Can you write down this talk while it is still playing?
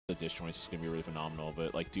the disjoints is going to be really phenomenal.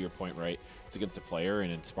 But like to your point, right? It's against a player,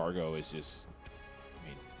 and then Spargo is just, I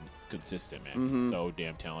mean, consistent, man. He's so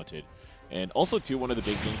damn talented. And also, too, one of the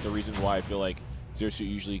big things, the reason why I feel like ZSS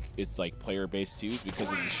usually it's like player-based too is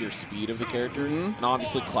because of the sheer speed of the character. And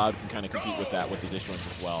obviously, Cloud can kind of compete with that with the disjoints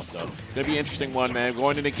as well. So it's going to be an interesting one, man.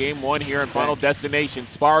 Going into game 1 here in Final Destination,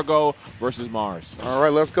 Spargo versus Mars. All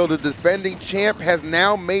right, let's go. The defending champ has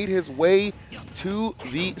now made his way to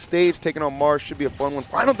the stage, taking on Mars. Should be a fun one.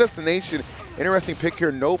 Final Destination, interesting pick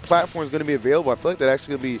here. No platform is going to be available. I feel like that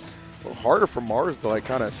actually going to be a little harder for Mars to like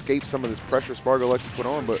kind of escape some of this pressure Spargo likes to put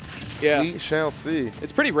on, but we shall see.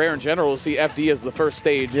 It's pretty rare in general to see FD as the first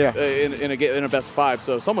stage in a best of 5,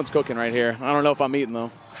 so someone's cooking right here. I don't know if I'm eating, though.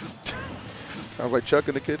 Sounds like Chuck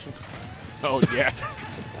in the kitchen. Oh, yeah.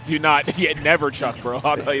 Do not, never Chuck, bro.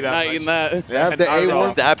 I'll tell you that. Not eating that. Have the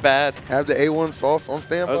A1 that bad. Have the A1 sauce on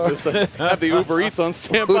standby. Have the Uber Eats on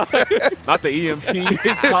standby. Not the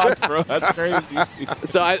EMT sauce, bro. That's crazy.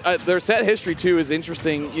 So their set history too is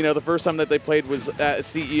interesting. You know, the first time that they played was at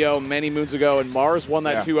CEO many moons ago, and Mars won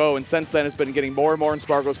that 2-0, and since then it's been getting more and more in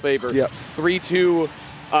Spargo's favor. 3-2.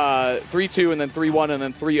 3-2 and then 3-1 and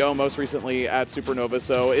then 3-0 most recently at Supernova.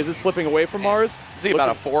 So is it slipping away from Mars? Is he about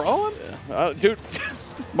a 4-0? Dude,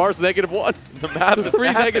 Mars -1. The math is 3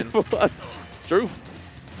 -1. It's true.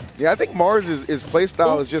 Yeah, I think Mars' play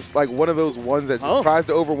style is just like one of those ones that just tries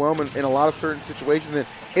to overwhelm in a lot of certain situations. And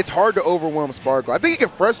it's hard to overwhelm Spargo. I think it can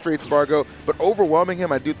frustrate Spargo, but overwhelming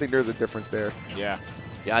him, I do think there's a difference there. Yeah.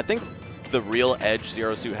 Yeah, I think the real edge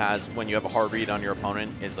ZeroSuit has when you have a hard read on your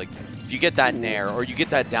opponent is like if you get that nair or you get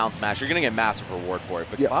that down smash, you're going to get massive reward for it.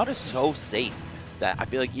 But Cloud is so safe that I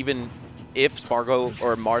feel like even if Spargo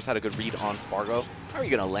or Mars had a good read on Spargo, how are you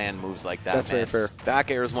going to land moves like that, That's very fair. Back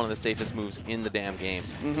air is one of the safest moves in the damn game.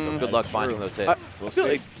 So good luck finding those hits. I feel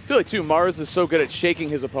like, too, Mars is so good at shaking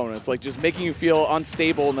his opponents, like just making you feel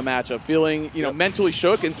unstable in the matchup, feeling, you know, mentally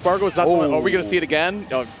shook, and Spargo is not the one. Are we going to see it again?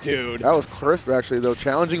 Oh, dude. That was crisp, actually, though.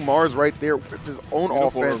 Challenging Mars right there with his own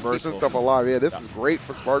offense, keeps himself alive. Yeah, this is great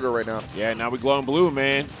for Spargo right now. Yeah, now we glowing blue,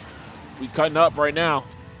 man. We cutting up right now.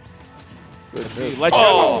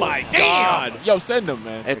 Oh my God! Yo, send him,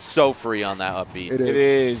 man. It's so free on that upbeat. It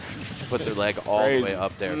is. Puts her leg all the way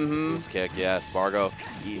up there. Boost kick. Yeah, Spargo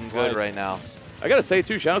eating good right now. I gotta say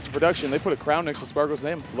too, shout out to production. They put a crown next to Spargo's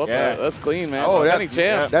name. Love that. That's clean, man. Oh,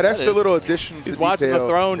 champ. That extra little addition. He's watching the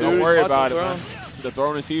throne, dude. Don't worry about it, man. The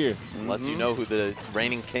throne is here. Lets you know who the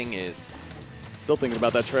reigning king is. Still thinking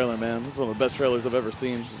about that trailer, man. This is one of the best trailers I've ever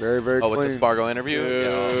seen. Very, very clean. With the Spargo interview?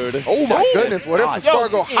 Dude. Oh, my goodness. What is the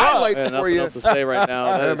Spargo highlights for you? Nothing else to say right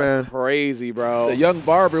now. That is crazy, bro. The young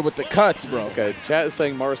barber with the cuts, bro. Okay, chat is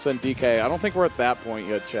saying Mars sent DK. I don't think we're at that point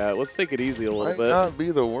yet, chat. Let's take it easy a little bit. Might not be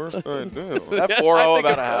the worst idea. That 4-0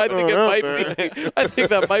 about to happen. I think it might be. I think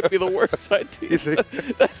that might be the worst idea.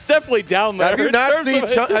 That's definitely down there. Have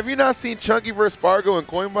you not seen Chunky versus Spargo in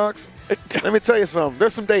Coinbox? Let me tell you something.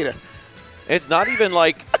 There's some data. It's not even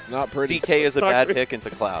like not pretty. DK is a bad pick into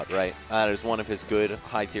Cloud, right? That is one of his good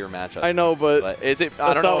high-tier matchups. I know, but is it?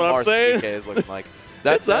 I don't know what Mars DK is looking like.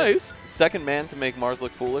 That's nice. Second man to make Mars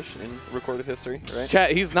look foolish in recorded history, right? Chat,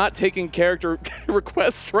 he's not taking character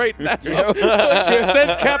requests right now. Send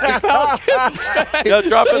Captain Falcon. Yo,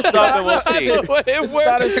 drop a sub and we'll see. It's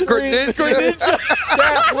not a Greninja.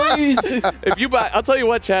 Chat, please. If you buy, I'll tell you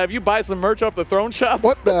what, Chad. If you buy some merch off the Throne Shop,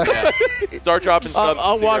 what the? Start dropping subs.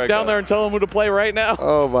 I'll walk down there and tell them who to play right now.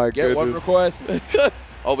 Oh my goodness. Get one request.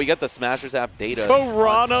 Oh, we got the Smashers app data. Oh,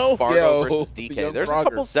 Rano. Spargo versus DK. There's a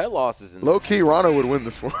couple set losses in there. Low-key, Rano would win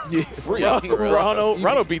this one.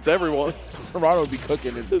 Rano beats everyone. Rano would be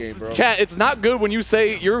cooking this game, bro. Chat, it's not good when you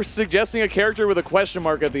say you're suggesting a character with a question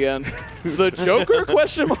mark at the end. The Joker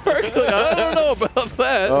question mark? Like, I don't know about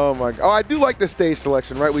that. Oh, my God. Oh, I do like the stage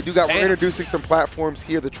selection, right? We're introducing some platforms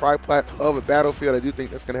here, the tri-plat of a battlefield. I do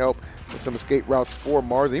think that's going to help with some escape routes for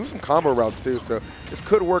Mars, and even some combo routes, too. So this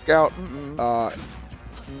could work out.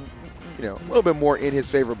 You know, a little bit more in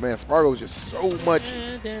his favor. Man, Spargo was just so much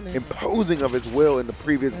imposing of his will in the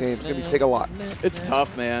previous game. It's going to take a lot. It's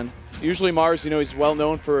tough, man. Usually Mars, you know, he's well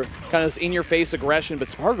known for kind of this in-your-face aggression, but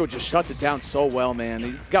Spargo just shuts it down so well, man.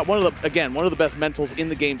 He's got one of the best mentals in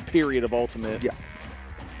the game, period, of Ultimate. Yeah.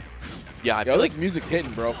 Yeah, I feel like music's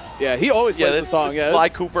hitting, bro. Yeah, he always plays the song. This Sly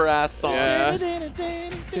Cooper-ass song. Yeah.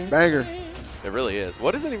 Banger. It really is.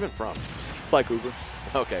 What is it even from? Sly Cooper.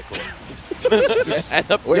 Okay, cool.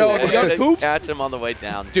 Catch him on the way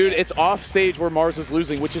down. Dude, it's off stage where Mars is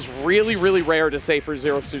losing, which is really, really rare to say for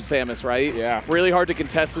ZeroSuit Samus, right? Yeah. Really hard to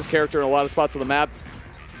contest this character in a lot of spots of the map.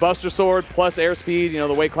 Buster Sword plus airspeed, you know,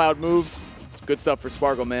 the way Cloud moves. It's Good stuff for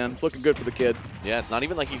Spargo, man. It's looking good for the kid. Yeah, it's not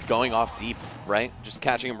even like he's going off deep, right? Just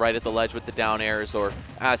catching him right at the ledge with the down airs or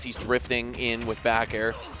as he's drifting in with back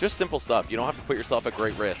air. Just simple stuff. You don't have to put yourself at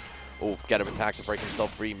great risk. Oh, get him attack to break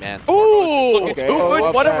himself free. Man, Spargo is just looking too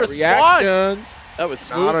good. What a response. That was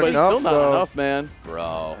smooth, but still not enough, man. Bro.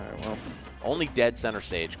 All right, well. Only dead center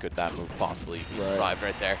stage could that move possibly be survived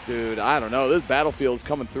right there. Dude, I don't know. This battlefield's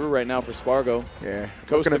coming through right now for Spargo. Yeah.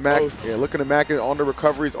 Looking at Mac. Yeah, looking at Mac on the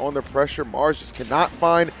recoveries, on the pressure. Mars just cannot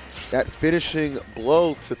find that finishing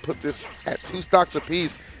blow to put this at 2 stocks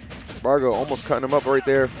apiece. Spargo almost cutting him up right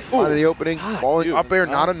there. Finding the opening. Falling up there,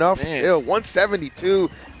 not enough. Still 172.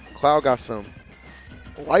 Cloud got some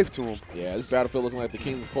life to him. Yeah, this battlefield looking like the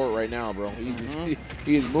King's Court right now, bro. He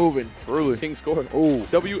is moving. Truly. King's Court. Oh.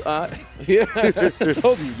 W-I. Yeah.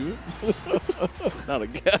 Told you, dude. Not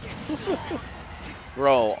again.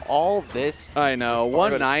 Bro, all this. I know.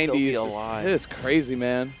 190 is crazy,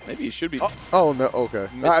 man. Maybe he should be. Oh no. Okay.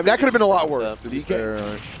 That could have been a lot worse. To be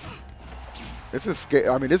fair. This is scary.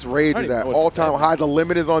 I mean, this rage is at all-time high. The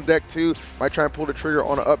limit is on deck too. Might try and pull the trigger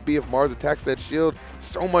on an up B if Mars attacks that shield.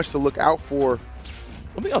 So much to look out for.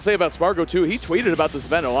 Something I'll say about Spargo too. He tweeted about this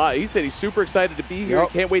event a lot. He said he's super excited to be here. He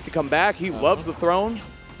can't wait to come back. He loves the throne,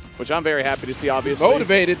 which I'm very happy to see. Obviously,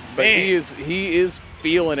 motivated. But he is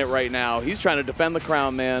feeling it right now. He's trying to defend the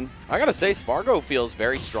crown, man. I gotta say, Spargo feels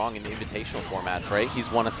very strong in the invitational formats, right?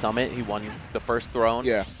 He's won a summit. He won the first throne.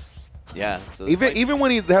 Yeah. Yeah. So even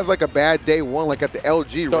when he has like a bad day one, like at the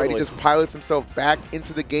LG, right? He just pilots himself back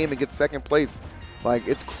into the game and gets second place. Like,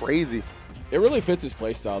 it's crazy. It really fits his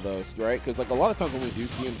play style, though, right? Because like a lot of times when we do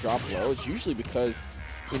see him drop low, it's usually because,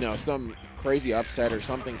 you know, some crazy upset or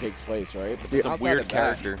something takes place, right? But it's a weird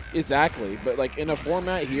character. Exactly. But like in a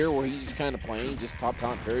format here where he's just kind of playing just top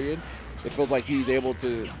taunt period, it feels like he's able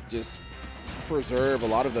to just preserve a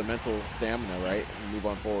lot of the mental stamina, right, and move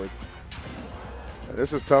on forward.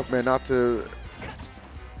 This is tough, man. Not to,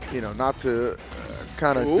 you know,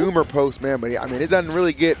 kind of doomer post, man. But I mean, it doesn't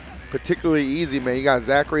really get particularly easy, man. You got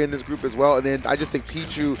Zachary in this group as well, and then I just think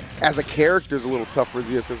Pichu as a character is a little tough for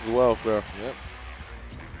ZSS as well. So. Yep.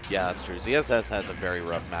 Yeah, that's true. ZSS has a very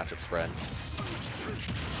rough matchup spread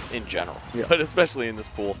in general, yeah, but especially in this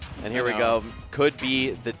pool. And here we go. Could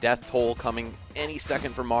be the death toll coming any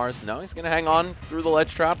second for Mars. No, he's going to hang on through the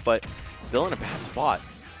ledge trap, but still in a bad spot.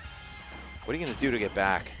 What are you going to do to get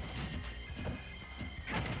back?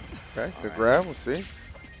 Okay, good grab. We'll see.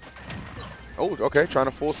 Oh, okay, trying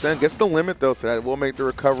to full send. Gets the limit, though, so that will make the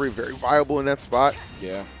recovery very viable in that spot.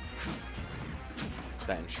 Yeah.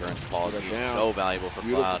 That insurance policy is so valuable for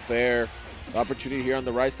Cloud. Fair. Opportunity here on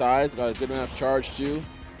the right side. It's got a good enough charge, too.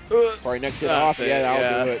 Probably next hit off. Yeah,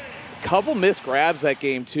 that'll do it. Couple missed grabs that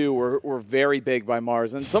game, too, were very big by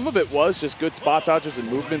Mars. And some of it was just good spot dodges and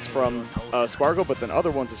movements from Spargo, but then other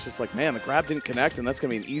ones, it's just like, man, the grab didn't connect, and that's going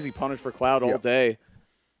to be an easy punish for Cloud all day.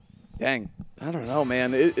 Dang. I don't know,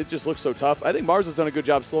 man. It just looks so tough. I think Mars has done a good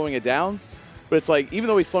job slowing it down, but it's like, even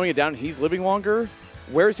though he's slowing it down and he's living longer,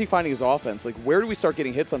 where is he finding his offense? Like, where do we start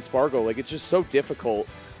getting hits on Spargo? Like, it's just so difficult.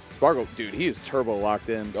 Spargo, dude, he is turbo locked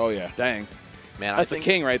in. Oh, yeah. Dang. Man, that's a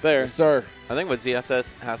king right there. Yes, sir. I think what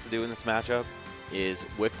ZSS has to do in this matchup is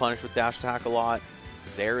whiff punish with dash attack a lot.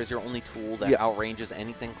 Zair is your only tool that outranges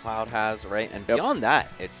anything Cloud has, right? And beyond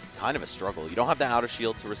that, it's kind of a struggle. You don't have the outer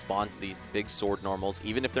shield to respond to these big sword normals,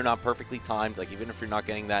 even if they're not perfectly timed, like even if you're not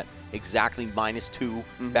getting that exactly -2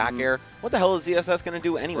 back air. What the hell is ZSS going to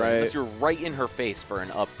do anyway? Unless you're right in her face for an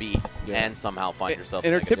up B and somehow find yourself.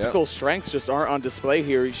 And her typical strengths just aren't on display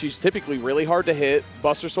here. She's typically really hard to hit.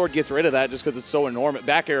 Buster Sword gets rid of that just because it's so enormous.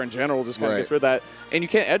 Back air in general just kind of gets rid of that. And you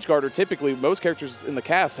can't edge guard her. Typically, most characters in the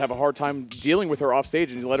cast have a hard time dealing with her off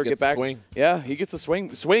stage, and you let her get back. Swing. Yeah, he gets a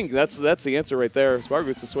swing. Swing. That's the answer right there. Spargo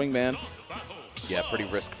gets a swing, man. Yeah, pretty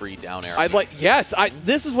risk-free down air.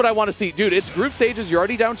 This is what I want to see. Dude, it's group stages. You're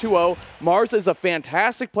already down 2-0. Mars is a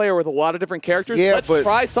fantastic player with a lot of different characters. Yeah, Let's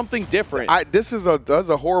try something different. That's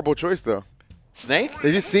a horrible choice, though. Snake?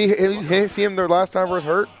 Did you see him their last time versus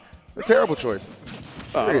Hurt? A terrible choice.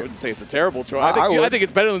 I wouldn't say it's a terrible choice. I think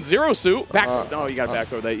it's better than Zero Suit. No, you got to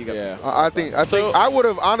backdoor that. You got. I think I would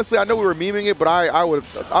have honestly. I know we were memeing it, but I would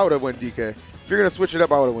have went DK. If you're gonna switch it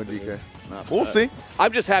up, I would have went DK. We'll see.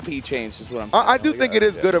 I'm just happy he changed. Is what I'm saying. I do think it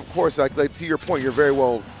is good, of course. Like to your point, you're very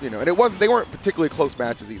well, and it wasn't. They weren't particularly close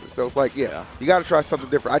matches either. So it's like, you got to try something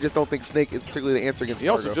different. I just don't think Snake is particularly the answer against. He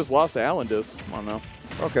also just lost to Alan Dis. I don't know.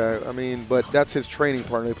 Okay, I mean, but that's his training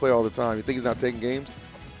partner. They play all the time. You think he's not taking games?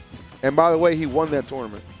 And by the way, he won that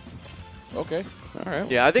tournament. Okay. All right.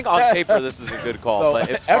 Yeah, I think on paper this is a good call. So, but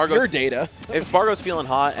if Spargo's feeling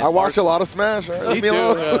hot, and I watch a lot of Smash. Right? Me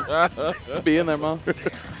too. Be in there, Mom.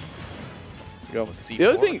 Go. The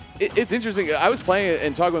other thing, it's interesting. I was playing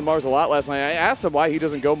and talking with Mars a lot last night. I asked him why he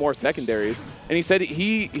doesn't go more secondaries, and he said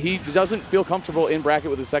he doesn't feel comfortable in bracket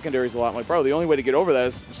with his secondaries a lot. I'm like, bro, the only way to get over that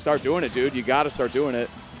is start doing it, dude. You got to start doing it,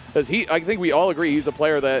 because I think we all agree he's a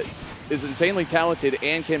player that is insanely talented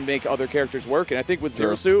and can make other characters work. And I think with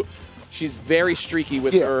Zero Suit, she's very streaky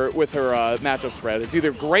with her matchup spread. It's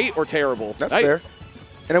either great or terrible. That's fair.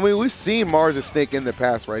 And I mean, we've seen Mars as Snake in the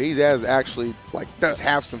past, right? He has actually, like, does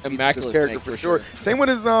have some features with his character for sure. Same with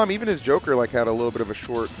his, even his Joker, like, had a little bit of a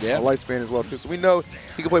short lifespan as well, too. So we know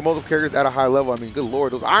he can play multiple characters at a high level. I mean, good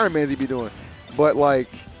Lord, those Iron Mans he be doing. But, like,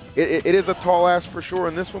 it is a tall ask for sure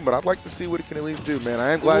in this one, but I'd like to see what it can at least do, man.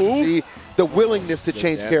 I am glad to see the willingness to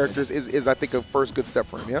change characters is, I think, a first good step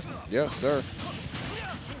for him, yeah? Yeah, sir.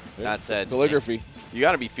 That said, calligraphy. Snake, you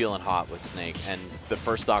got to be feeling hot with Snake, and the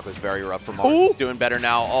first stock was very rough for Mars. He's doing better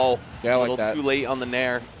now. Oh, a little too late on the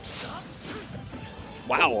nair.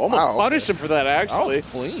 Wow, almost punished him for that, actually.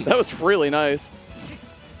 That was clean. That was really nice.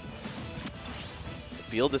 The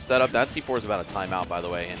field is set up. That C4 is about a timeout, by the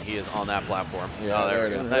way, and he is on that platform. Yeah, oh, there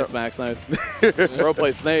it is. Nice, Max, nice. Pro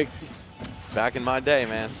play Snake. Back in my day,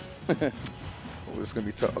 man. Oh, this is going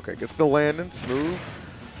to be tough. Okay, gets the landing, smooth.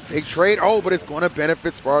 Big trade. Oh, but it's going to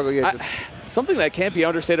benefit Spargo. Yeah, something that can't be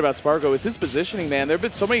understated about Spargo is his positioning, man. There have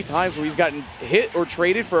been so many times where he's gotten hit or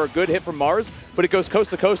traded for a good hit from Mars, but it goes coast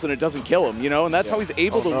to coast and it doesn't kill him, you know? And that's how he's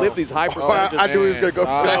able to live these high percentages. I knew he was going to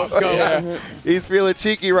go for that. He's feeling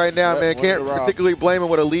cheeky right now, man. Can't particularly blame him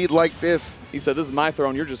with a lead like this. He said, this is my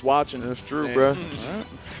throne. You're just watching. That's true, bro.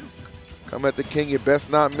 Come at the king. You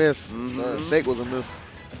best not miss. Snake was a miss.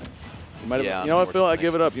 You might have, you know what, Phil? I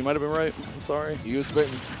give it up. You might have been right. I'm sorry. You was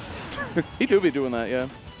spitting. He do be doing that, yeah.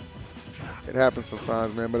 It happens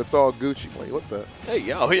sometimes, man, but it's all Gucci. Wait, what the? Hey,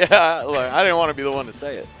 yo, yeah. Look, I didn't want to be the one to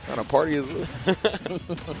say it. What kind of party is this?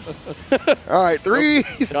 All right, 3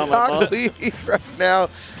 stock lead right now.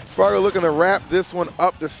 Spargo looking to wrap this one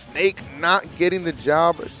up. The Snake not getting the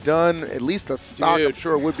job done. At least a stock, I'm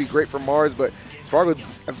sure, would be great for Mars, but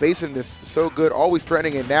Spargo's evasiveness so good, always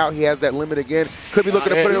threatening, and now he has that limit again. Could be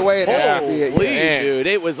looking to put it away. And dude,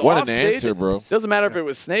 it was what off an stage. answer, bro. Doesn't matter if it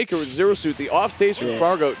was Snake or it was Zero Suit. The off stage from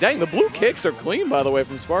Spargo. Dang, the blue kicks are clean, by the way,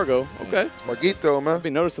 from Spargo. Okay. Spargito, man. I've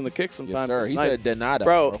been noticing the kicks sometimes. Yes, sir. He said de nada,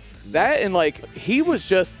 bro. That and, like, he was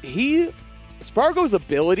just, Spargo's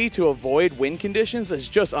ability to avoid win conditions is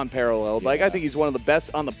just unparalleled. Like, I think he's one of the best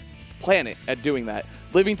on the planet at doing that.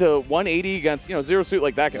 Living to 180 against, Zero Suit,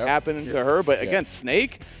 like, that can happen to her, but against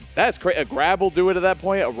Snake, that's crazy. A grab will do it at that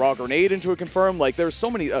point. A raw grenade into a confirm. Like, there's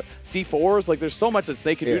so many C4s. Like, there's so much that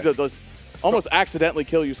Snake can do to just almost accidentally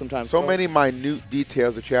kill you sometimes. So many minute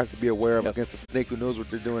details that you have to be aware of against a Snake who knows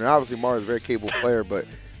what they're doing. And obviously, Mars is a very capable player, but,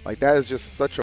 like, that is just such a